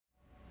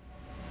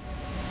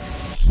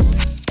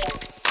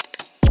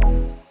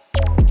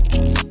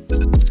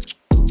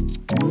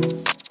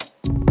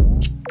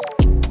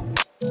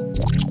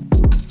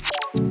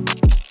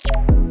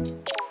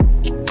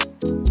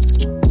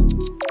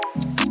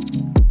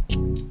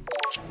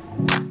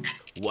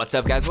What's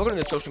up, guys? Welcome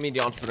to the Social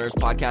Media Entrepreneurs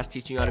Podcast,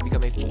 teaching you how to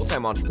become a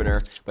full-time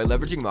entrepreneur by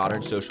leveraging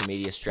modern social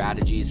media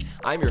strategies.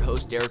 I'm your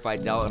host, Derek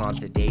Vidal, and on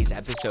today's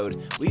episode,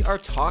 we are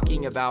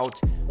talking about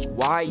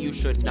why you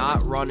should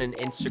not run an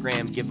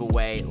Instagram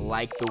giveaway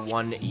like the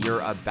one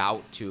you're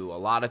about to. A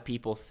lot of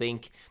people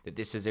think that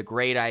this is a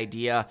great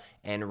idea,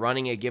 and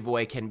running a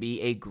giveaway can be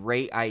a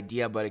great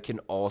idea, but it can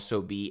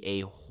also be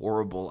a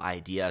horrible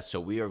idea. So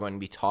we are going to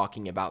be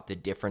talking about the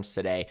difference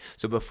today.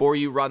 So before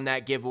you run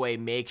that giveaway,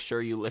 make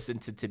sure you listen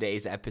to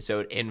today's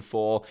episode in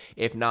full,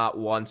 if not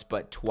once,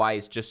 but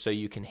twice, just so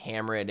you can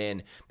hammer it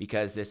in,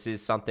 because this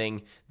is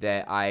something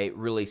that I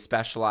really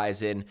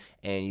specialize in,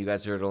 and you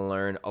guys are going to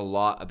learn a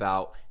lot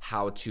about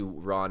how to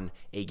run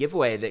a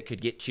giveaway that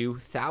could get you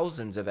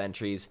thousands of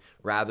entries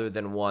rather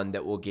than one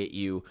that will get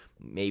you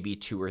maybe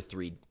 2 or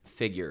 3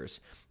 figures.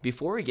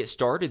 Before we get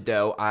started,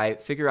 though, I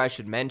figure I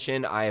should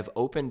mention I have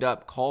opened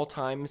up call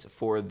times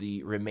for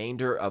the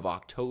remainder of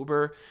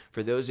October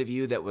for those of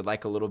you that would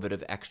like a little bit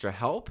of extra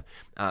help.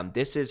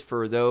 This is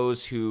for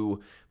those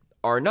who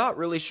are not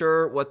really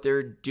sure what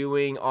they're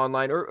doing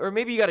online, or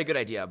maybe you got a good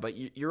idea, but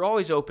you're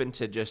always open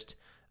to just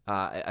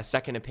a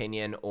second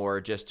opinion or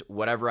just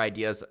whatever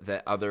ideas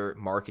that other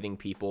marketing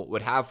people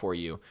would have for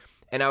you.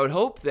 And I would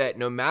hope that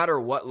no matter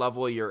what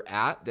level you're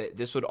at, that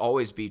this would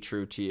always be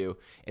true to you.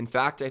 In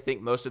fact, I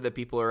think most of the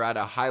people who are at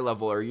a high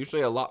level are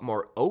usually a lot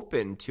more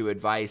open to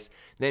advice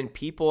than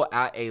people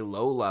at a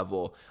low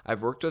level.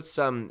 I've worked with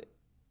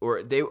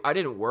I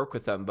didn't work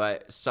with them,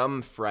 but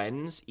some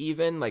friends,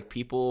 even like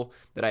people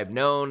that I've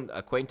known,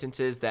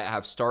 acquaintances that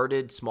have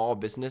started small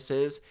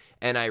businesses,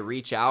 and I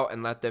reach out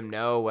and let them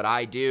know what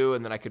I do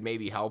and then I could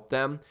maybe help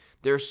them.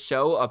 They're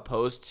so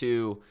opposed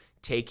to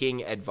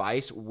taking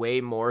advice,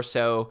 way more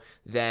so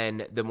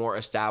than the more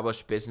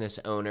established business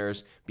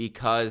owners,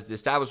 because the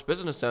established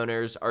business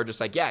owners are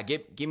just like, yeah,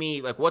 give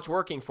me like what's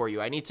working for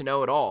you. I need to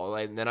know it all,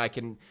 and then I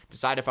can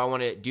decide if I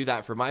want to do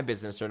that for my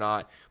business or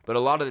not. But a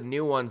lot of the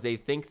new ones, they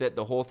think that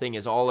the whole thing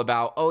is all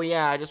about, oh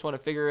yeah, I just want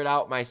to figure it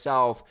out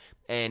myself,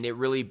 and it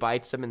really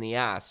bites them in the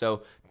ass.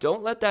 So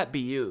don't let that be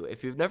you.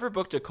 If you've never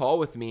booked a call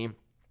with me,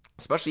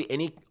 especially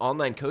any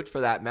online coach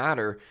for that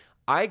matter,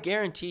 I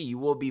guarantee you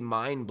will be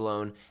mind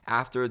blown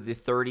after the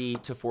 30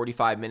 to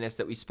 45 minutes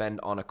that we spend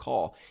on a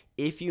call.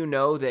 If you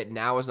know that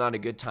now is not a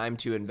good time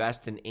to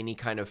invest in any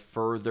kind of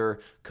further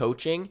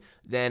coaching,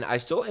 then I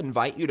still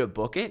invite you to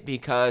book it,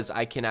 because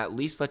I can at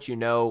least let you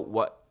know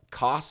what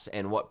costs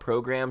and what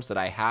programs that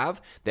I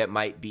have that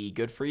might be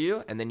good for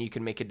you, and then you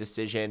can make a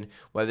decision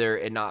whether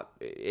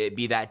it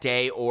be that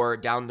day or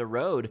down the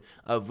road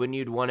of when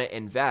you'd want to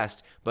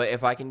invest. But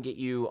if I can get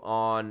you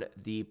on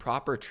the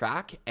proper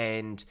track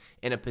and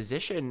in a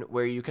position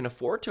where you can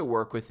afford to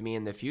work with me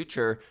in the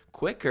future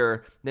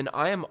quicker, then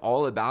I am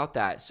all about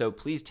that. So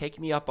please take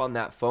me up on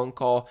that phone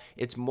call.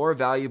 It's more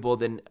valuable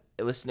than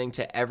listening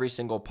to every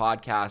single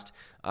podcast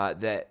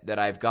that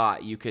I've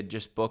got. You could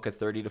just book a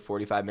 30 to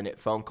 45 minute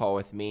phone call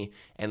with me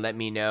and let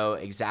me know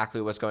exactly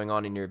what's going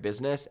on in your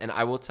business, and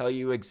I will tell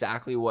you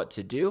exactly what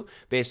to do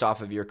based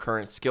off of your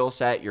current skill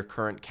set, your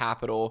current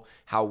capital,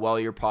 how well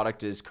your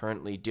product is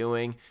currently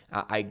doing.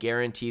 I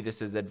guarantee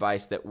this is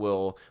advice that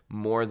will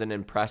more than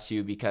impress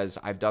you, because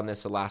I've done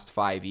this the last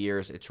 5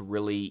 years. It's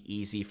really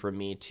easy for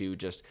me to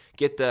just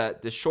get the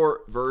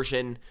short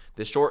version,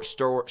 the short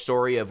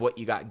story of what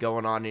you got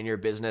going on in your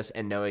business,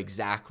 and know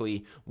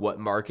exactly what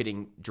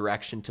marketing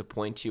direction to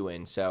point you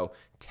in. So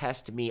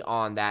test me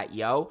on that,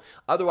 yo.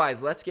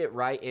 Otherwise, let's get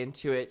right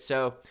into it.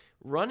 So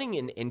running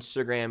an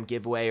Instagram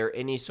giveaway, or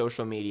any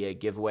social media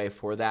giveaway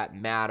for that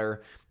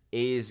matter,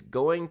 is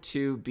going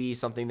to be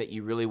something that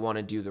you really want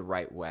to do the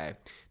right way.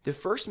 The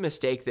first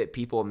mistake that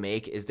people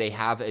make is they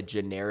have a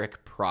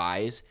generic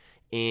prize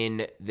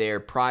in their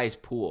prize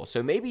pool.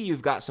 So maybe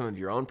you've got some of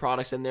your own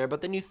products in there,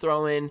 but then you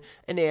throw in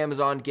an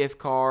Amazon gift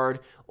card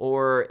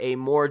or a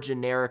more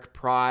generic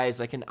prize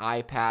like an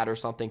iPad or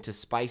something to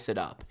spice it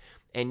up.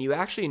 And you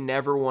actually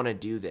never want to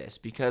do this,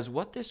 because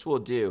what this will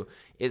do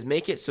is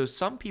make it so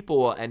some people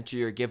will enter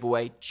your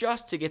giveaway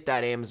just to get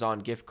that Amazon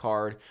gift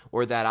card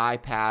or that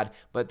iPad,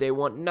 but they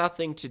want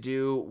nothing to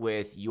do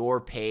with your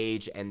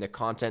page and the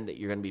content that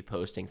you're going to be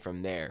posting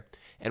from there.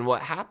 And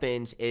what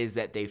happens is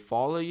that they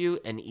follow you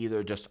and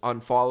either just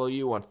unfollow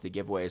you once the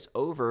giveaway is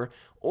over,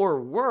 or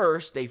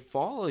worse, they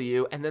follow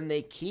you and then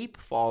they keep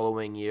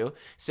following you,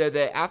 so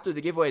that after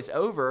the giveaway is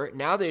over,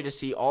 now they just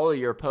see all of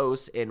your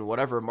posts in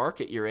whatever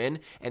market you're in,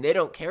 and they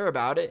don't care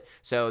about it.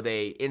 So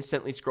they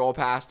instantly scroll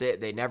past it.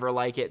 They never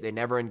like it. They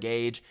never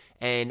engage.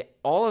 And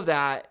all of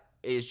that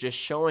is just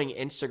showing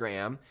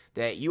Instagram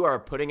that you are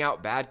putting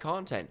out bad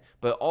content.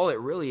 But all it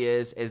really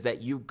is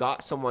that you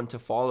got someone to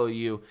follow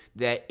you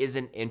that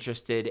isn't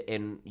interested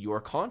in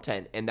your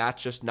content, and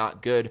that's just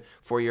not good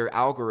for your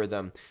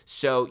algorithm.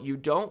 So you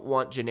don't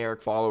want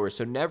generic followers.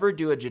 So never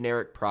do a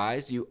generic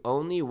prize. You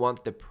only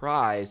want the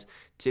prize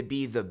to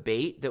be the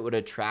bait that would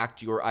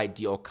attract your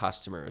ideal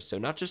customers. So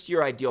not just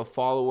your ideal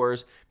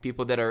followers,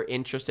 people that are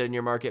interested in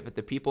your market, but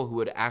the people who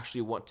would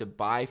actually want to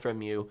buy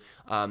from you.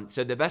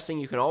 So the best thing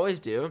you can always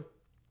do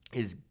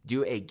is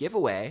do a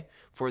giveaway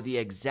for the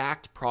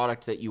exact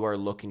product that you are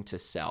looking to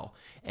sell.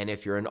 And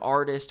if you're an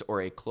artist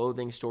or a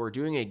clothing store,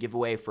 doing a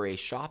giveaway for a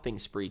shopping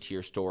spree to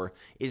your store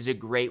is a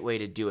great way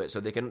to do it. So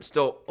they can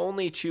still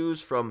only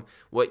choose from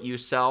what you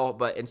sell,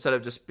 but instead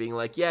of just being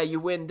like, yeah, you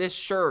win this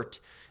shirt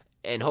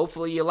and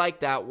hopefully you like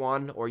that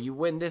one, or you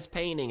win this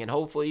painting and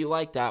hopefully you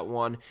like that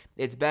one,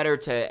 it's better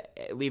to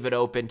leave it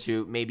open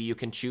to maybe you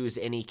can choose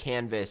any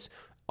canvas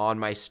on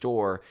my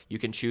store. You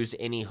can choose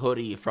any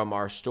hoodie from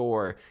our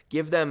store.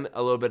 Give them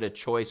a little bit of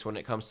choice when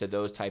it comes to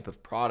those type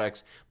of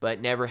products,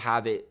 but never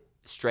have it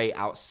stray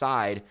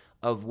outside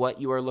of what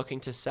you are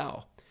looking to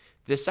sell.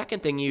 The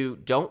second thing you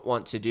don't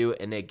want to do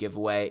in a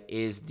giveaway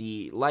is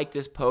the like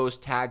this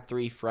post, tag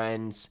 3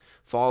 friends,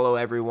 follow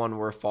everyone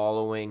we're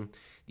following.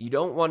 You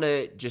don't want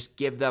to just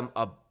give them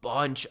a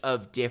bunch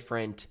of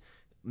different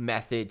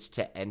methods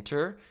to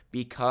enter,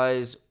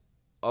 because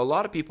a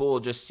lot of people will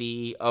just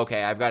see,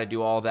 okay, I've got to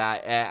do all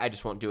that. I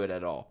just won't do it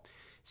at all.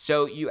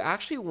 So you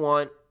actually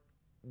want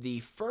the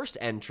first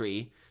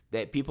entry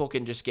that people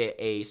can just get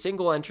a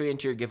single entry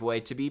into your giveaway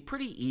to be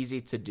pretty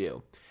easy to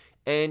do.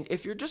 And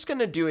if you're just going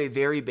to do a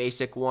very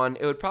basic one,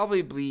 it would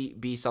probably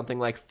be something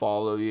like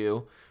follow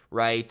you,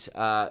 right?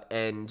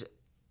 And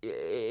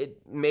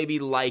it maybe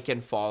like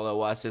and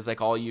follow us is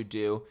like all you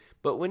do.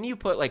 But when you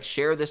put like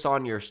share this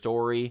on your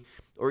story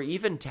or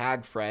even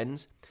tag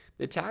friends,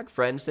 the tag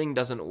friends thing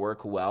doesn't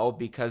work well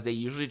because they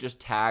usually just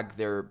tag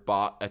their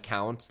bot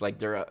accounts, like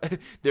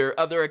their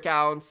other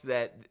accounts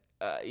that,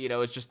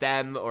 it's just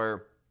them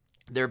or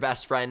their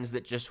best friends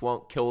that just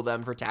won't kill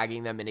them for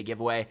tagging them in a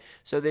giveaway.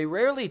 So they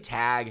rarely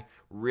tag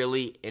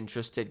really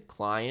interested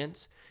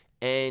clients,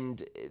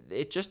 and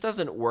it just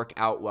doesn't work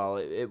out well.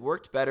 It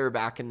worked better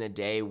back in the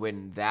day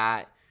when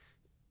that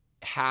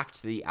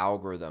hacked the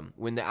algorithm.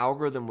 When the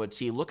algorithm would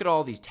see, look at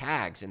all these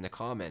tags in the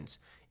comments,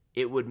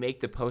 it would make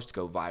the post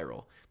go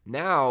viral.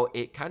 Now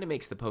it kind of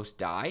makes the post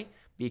die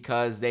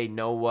because they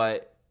know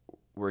what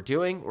we're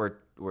doing.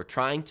 We're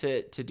trying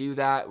to do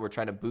that. We're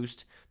trying to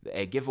boost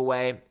a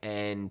giveaway,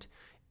 and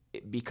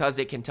because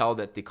it can tell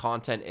that the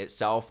content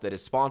itself that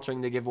is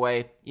sponsoring the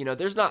giveaway,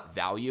 there's not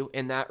value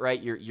in that,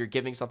 right? You're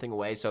giving something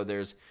away, so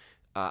there's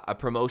a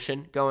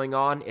promotion going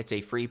on. It's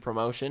a free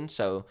promotion,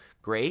 so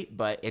great,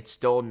 but it's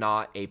still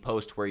not a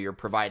post where you're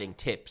providing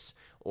tips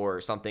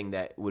or something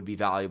that would be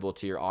valuable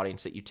to your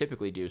audience that you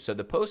typically do. So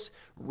the posts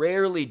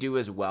rarely do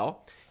as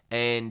well,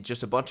 and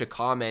just a bunch of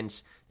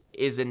comments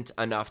isn't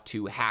enough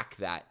to hack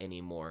that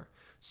anymore.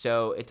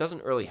 So it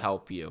doesn't really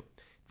help you.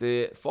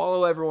 The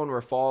follow everyone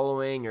we're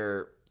following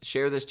or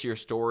share this to your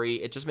story,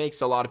 it just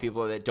makes a lot of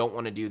people that don't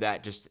want to do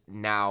that just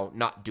now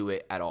not do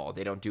it at all.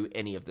 They don't do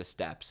any of the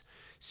steps.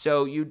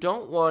 So you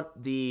don't want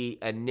the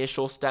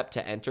initial step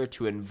to enter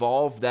to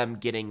involve them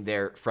getting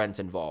their friends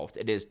involved.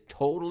 It is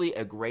totally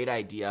a great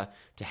idea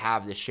to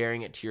have the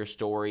sharing it to your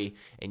story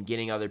and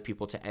getting other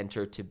people to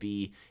enter to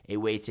be a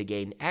way to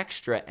gain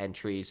extra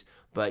entries,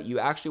 but you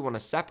actually want to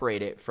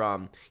separate it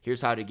from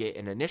here's how to get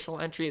an initial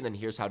entry and then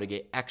here's how to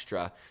get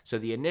extra. So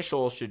the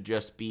initial should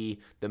just be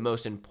the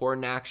most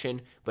important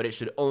action, but it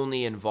should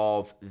only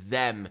involve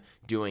them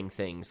doing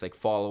things like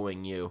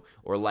following you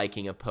or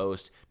liking a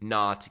post,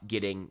 not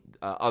getting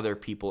other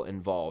people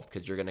involved,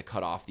 because you're going to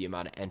cut off the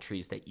amount of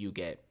entries that you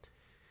get.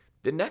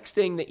 The next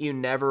thing that you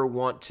never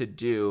want to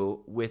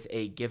do with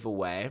a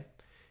giveaway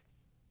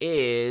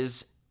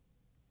is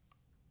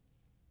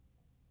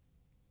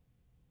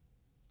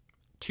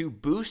to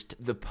boost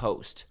the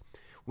post.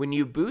 When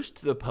you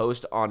boost the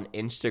post on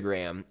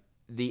Instagram,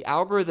 the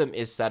algorithm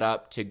is set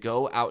up to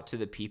go out to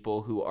the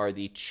people who are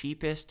the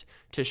cheapest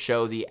to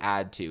show the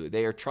ad to.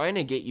 They are trying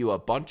to get you a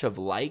bunch of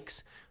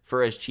likes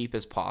for as cheap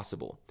as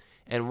possible.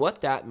 And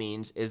what that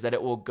means is that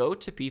it will go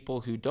to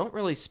people who don't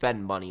really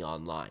spend money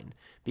online,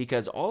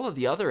 because all of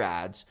the other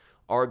ads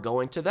are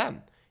going to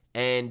them.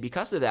 And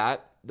because of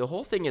that, the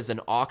whole thing is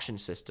an auction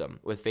system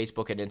with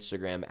Facebook and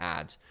Instagram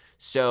ads.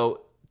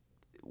 So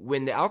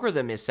when the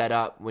algorithm is set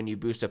up, when you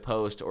boost a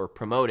post or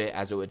promote it,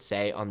 as it would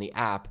say on the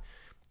app,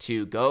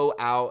 to go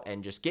out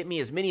and just get me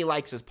as many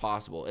likes as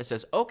possible, it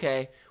says,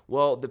 okay,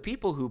 well, the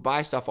people who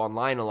buy stuff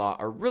online a lot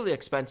are really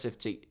expensive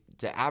to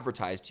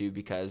advertise to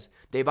because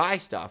they buy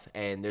stuff,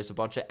 and there's a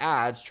bunch of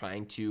ads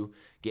trying to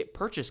get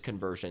purchase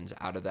conversions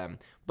out of them.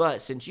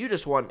 But since you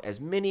just want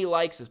as many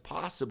likes as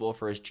possible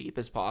for as cheap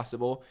as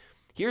possible,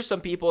 here's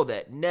some people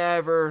that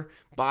never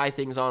buy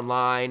things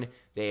online.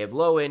 They have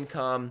low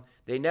income.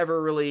 They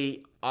never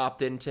really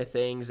opt into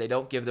things. They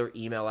don't give their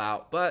email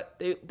out,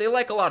 but they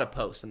like a lot of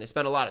posts and they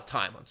spend a lot of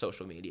time on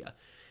social media.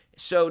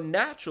 So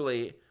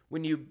naturally,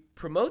 when you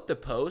promote the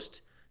post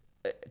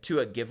to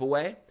a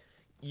giveaway,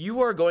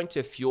 you are going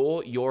to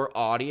fuel your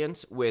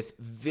audience with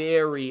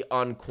very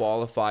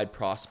unqualified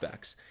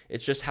prospects.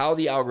 It's just how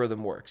the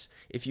algorithm works.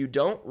 If you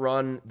don't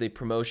run the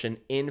promotion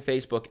in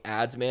Facebook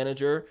Ads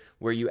Manager,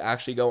 where you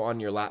actually go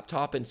on your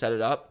laptop and set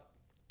it up,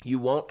 you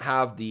won't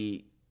have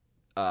the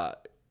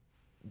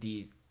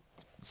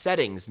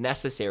settings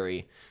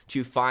necessary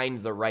to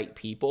find the right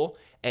people,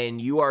 and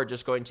you are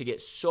just going to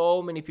get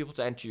so many people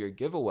to enter your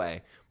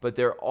giveaway, but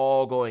they're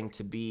all going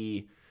to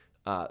be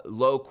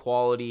low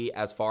quality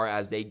as far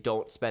as they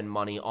don't spend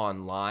money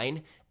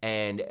online.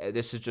 And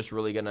this is just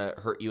really going to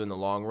hurt you in the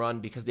long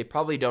run because they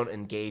probably don't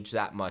engage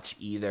that much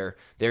either.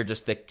 They're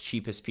just the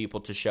cheapest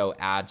people to show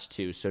ads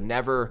to. So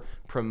never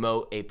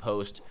promote a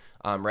post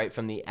right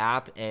from the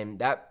app. And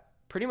that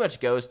pretty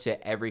much goes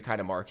to every kind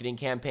of marketing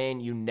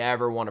campaign. You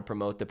never want to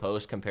promote the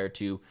post compared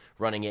to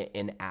running it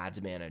in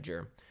Ads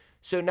Manager.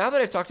 So now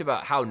that I've talked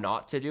about how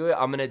not to do it,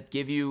 I'm going to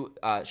give you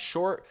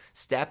short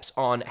steps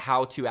on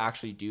how to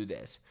actually do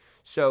this.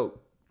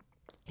 So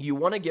you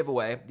want to give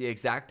away the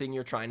exact thing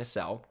you're trying to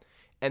sell.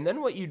 And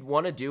then what you'd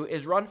want to do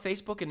is run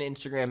Facebook and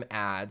Instagram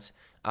ads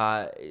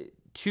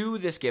to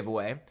this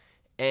giveaway.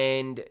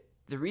 And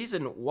the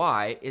reason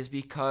why is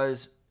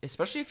because,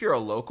 especially if you're a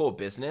local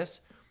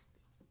business,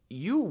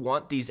 you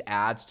want these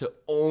ads to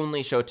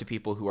only show to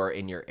people who are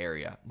in your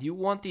area. You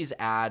want these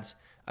ads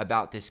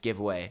about this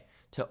giveaway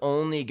to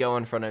only go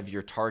in front of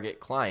your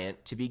target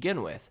client to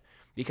begin with,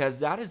 because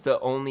that is the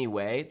only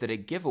way that a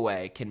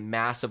giveaway can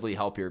massively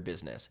help your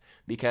business.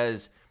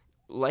 Because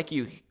like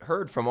you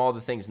heard from all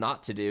the things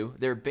not to do,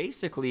 they're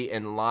basically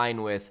in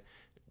line with,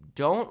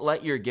 don't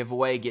let your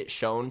giveaway get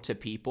shown to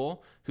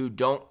people who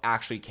don't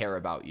actually care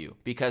about you,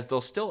 because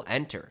they'll still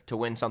enter to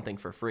win something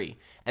for free.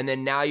 And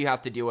then now you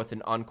have to deal with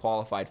an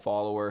unqualified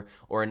follower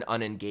or an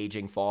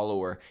unengaging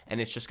follower, and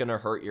it's just going to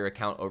hurt your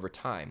account over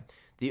time.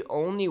 The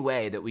only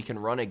way that we can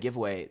run a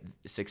giveaway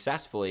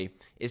successfully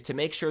is to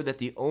make sure that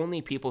the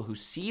only people who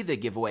see the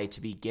giveaway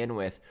to begin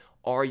with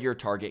are your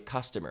target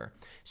customer.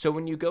 So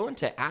when you go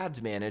into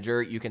Ads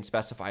Manager, you can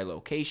specify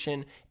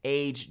location,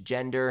 age,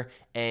 gender,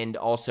 and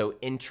also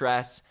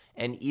interests,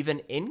 and even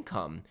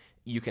income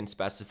you can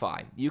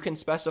specify. You can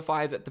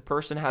specify that the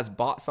person has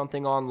bought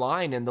something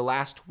online in the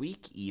last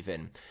week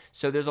even.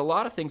 So there's a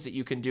lot of things that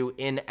you can do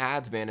in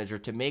Ads Manager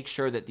to make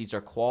sure that these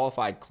are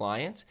qualified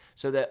clients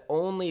so that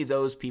only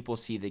those people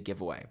see the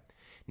giveaway.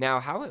 Now,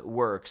 how it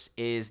works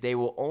is they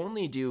will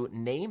only do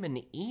name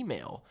and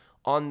email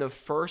on the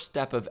first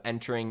step of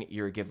entering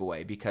your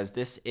giveaway, because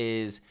this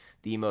is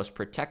the most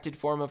protected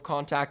form of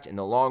contact in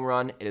the long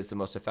run. It is the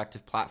most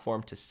effective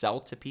platform to sell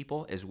to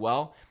people as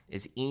well,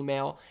 is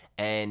email,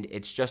 and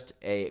it's just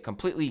a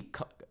completely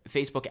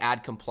Facebook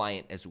ad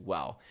compliant as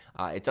well.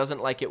 It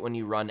doesn't like it when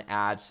you run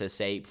ads to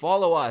say,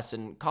 follow us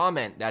and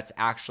comment. That's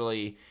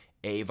actually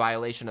a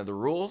violation of the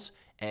rules,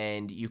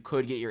 and you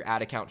could get your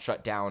ad account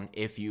shut down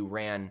if you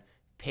ran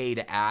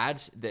paid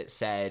ads that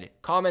said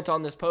comment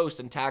on this post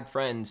and tag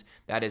friends.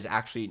 That is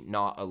actually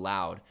not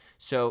allowed.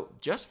 So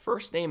just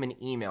first name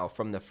and email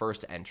from the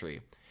first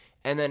entry.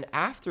 And then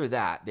after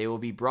that, they will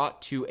be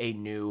brought to a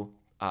new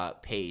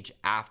page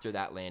after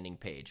that landing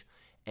page.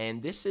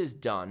 And this is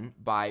done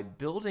by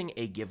building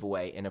a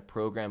giveaway in a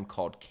program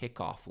called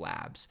Kickoff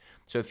Labs.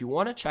 So if you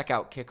want to check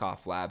out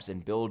Kickoff Labs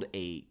and build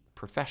a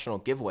professional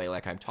giveaway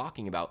like I'm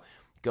talking about,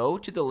 go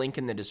to the link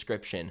in the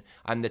description.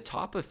 I'm the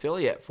top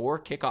affiliate for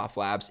Kickoff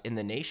Labs in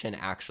the nation,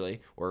 actually,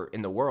 or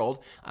in the world.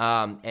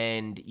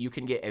 And you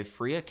can get a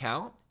free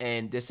account,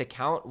 and this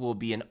account will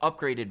be an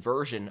upgraded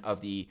version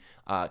of the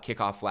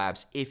Kickoff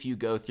Labs if you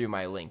go through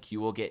my link.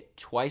 You will get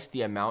twice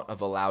the amount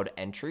of allowed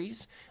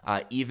entries,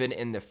 even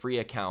in the free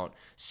account.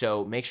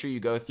 So make sure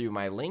you go through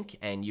my link,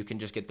 and you can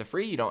just get the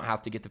free. You don't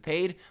have to get the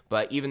paid,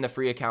 but even the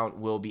free account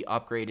will be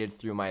upgraded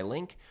through my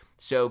link.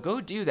 So go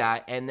do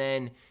that, and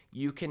then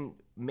you can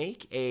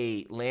make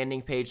a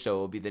landing page, so it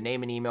will be the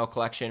name and email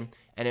collection,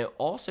 and it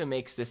also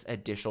makes this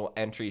additional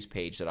entries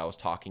page that I was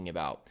talking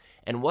about.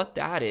 And what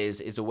that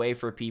is a way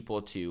for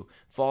people to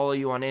follow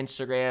you on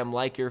Instagram,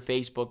 like your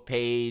Facebook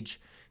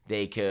page.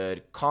 They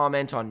could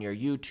comment on your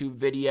YouTube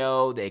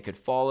video. They could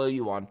follow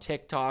you on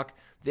TikTok.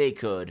 They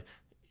could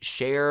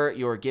share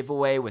your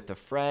giveaway with a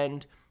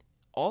friend.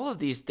 All of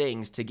these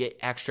things to get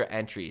extra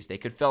entries. They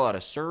could fill out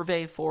a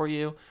survey for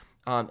you.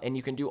 And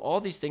you can do all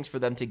these things for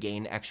them to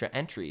gain extra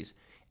entries.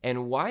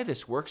 And why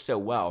this works so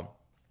well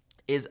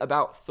is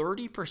about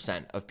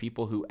 30% of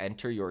people who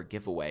enter your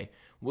giveaway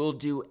will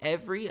do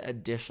every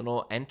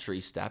additional entry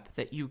step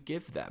that you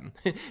give them.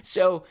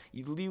 So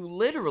you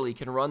literally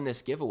can run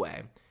this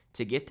giveaway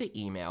to get the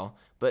email,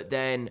 but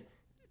then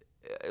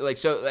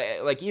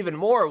even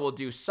more will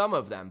do some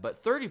of them,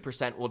 but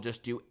 30% will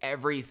just do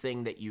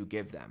everything that you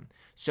give them.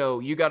 So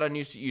you got a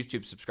new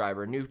YouTube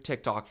subscriber, new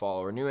TikTok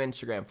follower, new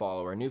Instagram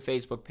follower, new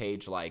Facebook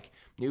page like,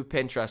 new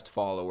Pinterest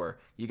follower.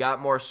 You got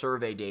more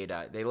survey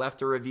data. They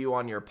left a review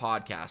on your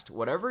podcast.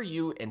 Whatever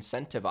you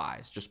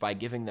incentivize just by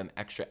giving them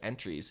extra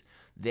entries,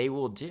 they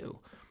will do.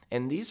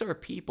 And these are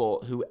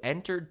people who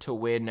entered to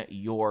win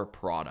your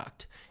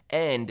product.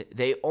 And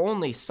they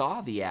only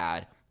saw the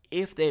ad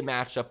if they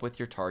matched up with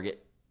your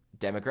target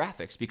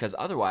demographics, because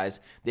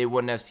otherwise they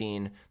wouldn't have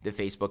seen the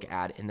Facebook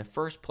ad in the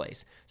first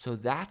place. So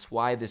that's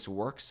why this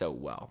works so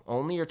well.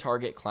 Only your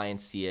target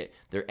clients see it.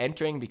 They're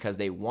entering because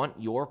they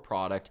want your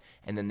product,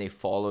 and then they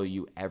follow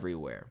you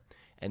everywhere.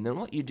 And then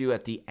what you do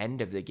at the end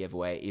of the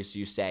giveaway is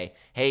you say,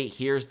 hey,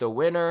 here's the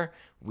winner.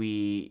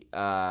 We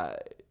found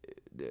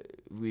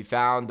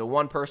the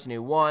one person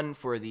who won.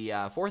 For the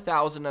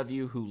 4,000 of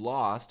you who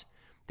lost,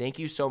 Thank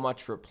you so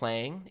much for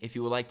playing. If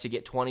you would like to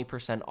get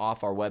 20%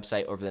 off our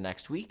website over the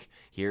next week,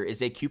 here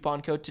is a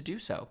coupon code to do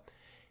so.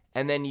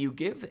 And then you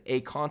give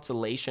a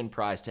consolation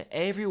prize to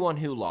everyone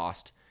who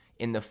lost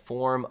in the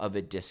form of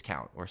a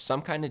discount or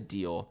some kind of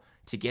deal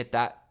to get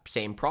that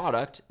same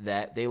product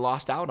that they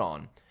lost out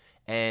on.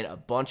 And a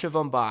bunch of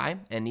them buy,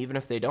 and even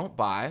if they don't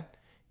buy,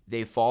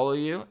 they follow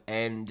you,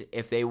 and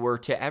if they were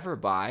to ever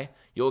buy,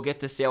 you'll get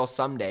the sale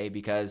someday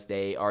because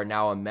they are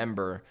now a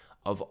member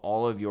of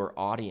all of your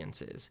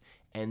audiences.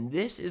 And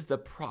this is the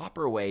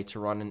proper way to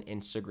run an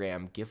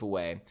Instagram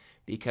giveaway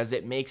because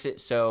it makes it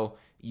so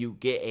you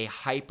get a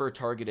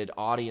hyper-targeted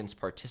audience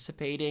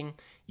participating,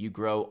 you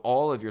grow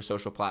all of your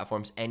social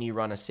platforms, and you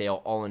run a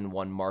sale all in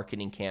one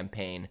marketing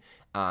campaign.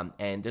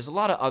 And there's a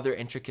lot of other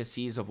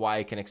intricacies of why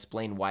I can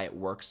explain why it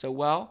works so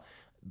well.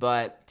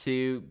 But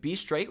to be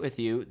straight with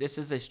you, this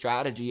is a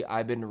strategy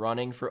I've been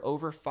running for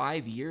over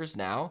 5 years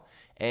now,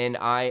 and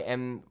I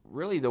am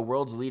really the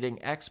world's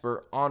leading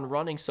expert on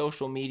running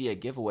social media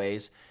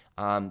giveaways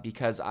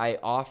because I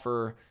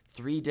offer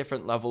 3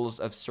 different levels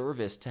of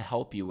service to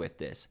help you with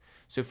this.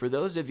 So for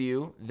those of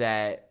you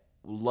that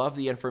love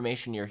the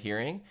information you're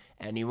hearing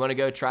and you want to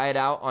go try it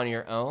out on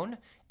your own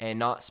and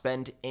not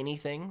spend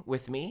anything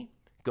with me,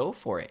 go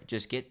for it.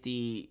 Just get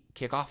the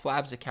Kickoff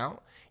Labs account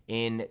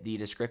in the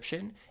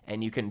description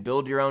and you can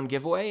build your own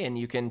giveaway and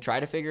you can try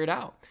to figure it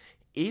out.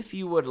 If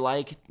you would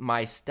like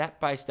my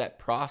step-by-step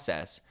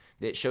process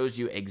that shows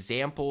you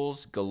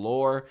examples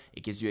galore,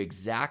 it gives you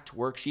exact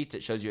worksheets,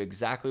 it shows you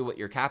exactly what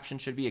your caption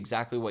should be,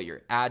 exactly what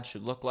your ad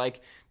should look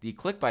like, the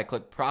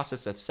click-by-click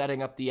process of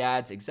setting up the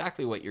ads,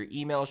 exactly what your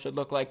email should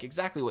look like,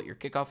 exactly what your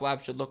Kickoff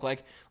Lab should look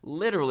like.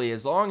 Literally,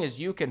 as long as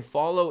you can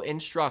follow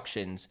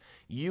instructions,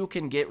 you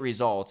can get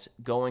results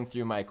going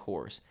through my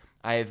course.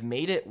 I have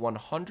made it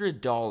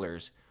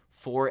 $100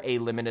 for a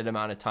limited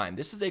amount of time.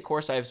 This is a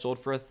course I have sold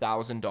for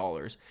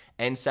 $1,000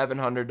 and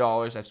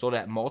 $700. I've sold it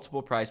at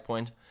multiple price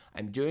points.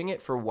 I'm doing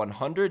it for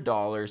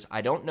 $100.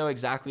 I don't know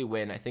exactly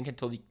when. I think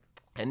until the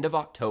end of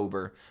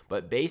October,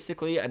 but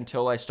basically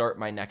until I start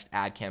my next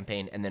ad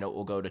campaign, and then it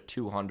will go to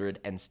 $200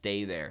 and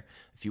stay there.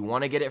 If you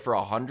want to get it for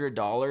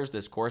 $100,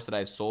 this course that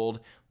I've sold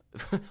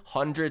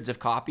hundreds of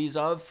copies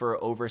of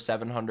for over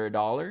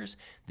 $700,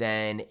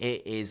 then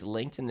it is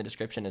linked in the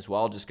description as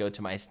well. Just go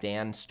to my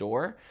Stan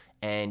store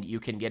and you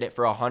can get it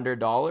for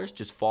 $100.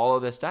 Just follow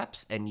the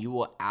steps and you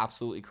will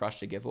absolutely crush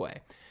the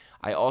giveaway.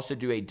 I also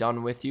do a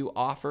done with you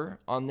offer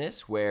on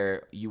this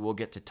where you will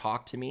get to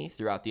talk to me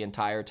throughout the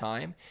entire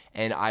time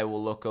and I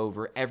will look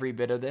over every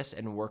bit of this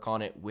and work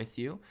on it with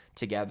you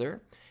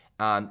together.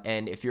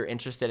 And if you're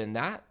interested in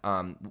that,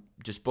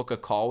 just book a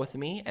call with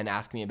me and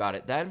ask me about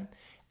it then.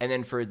 And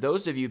then for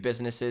those of you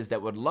businesses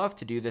that would love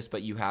to do this,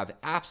 but you have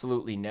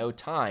absolutely no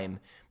time,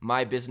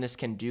 my business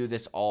can do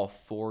this all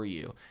for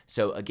you.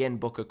 So again,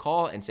 book a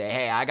call and say,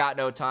 hey, I got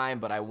no time,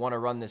 but I want to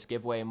run this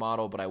giveaway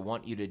model, but I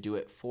want you to do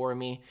it for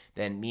me.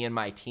 Then me and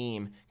my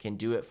team can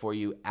do it for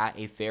you at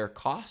a fair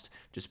cost.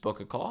 Just book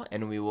a call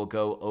and we will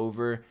go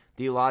over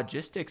the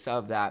logistics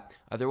of that.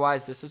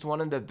 Otherwise, this is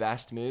one of the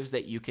best moves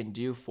that you can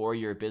do for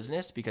your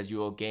business because you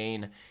will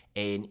gain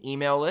an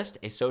email list,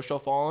 a social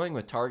following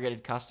with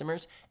targeted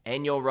customers,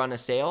 and you'll run a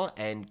sale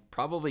and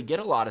probably get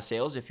a lot of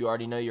sales. If you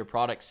already know your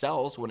product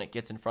sells when it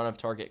gets in front of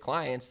target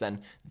clients,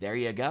 then there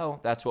you go.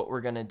 That's what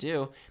we're going to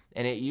do.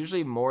 And it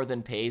usually more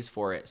than pays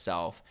for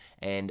itself.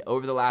 And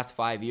over the last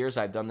 5 years,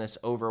 I've done this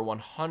over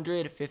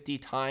 150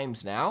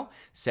 times now.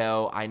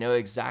 So I know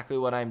exactly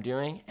what I'm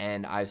doing,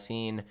 and I've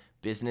seen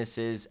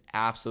businesses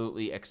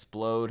absolutely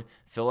explode,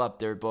 fill up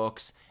their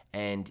books,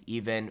 and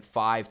even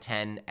 5,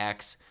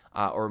 10x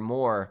or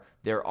more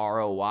their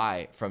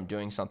ROI from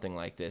doing something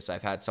like this.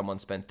 I've had someone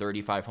spend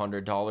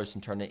 $3,500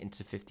 and turn it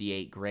into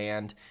 $58,000,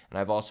 and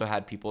I've also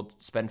had people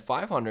spend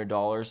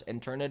 $500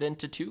 and turn it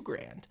into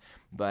 $2,000.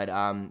 But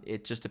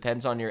it just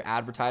depends on your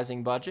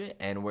advertising budget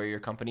and where your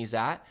company's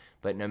at.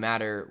 But no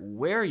matter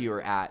where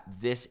you're at,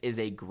 this is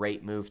a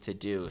great move to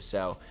do.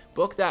 So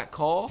book that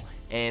call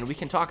and we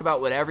can talk about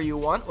whatever you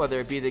want,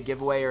 whether it be the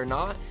giveaway or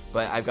not.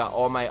 But I've got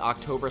all my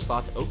October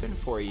slots open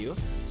for you.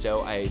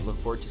 So I look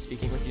forward to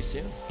speaking with you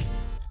soon.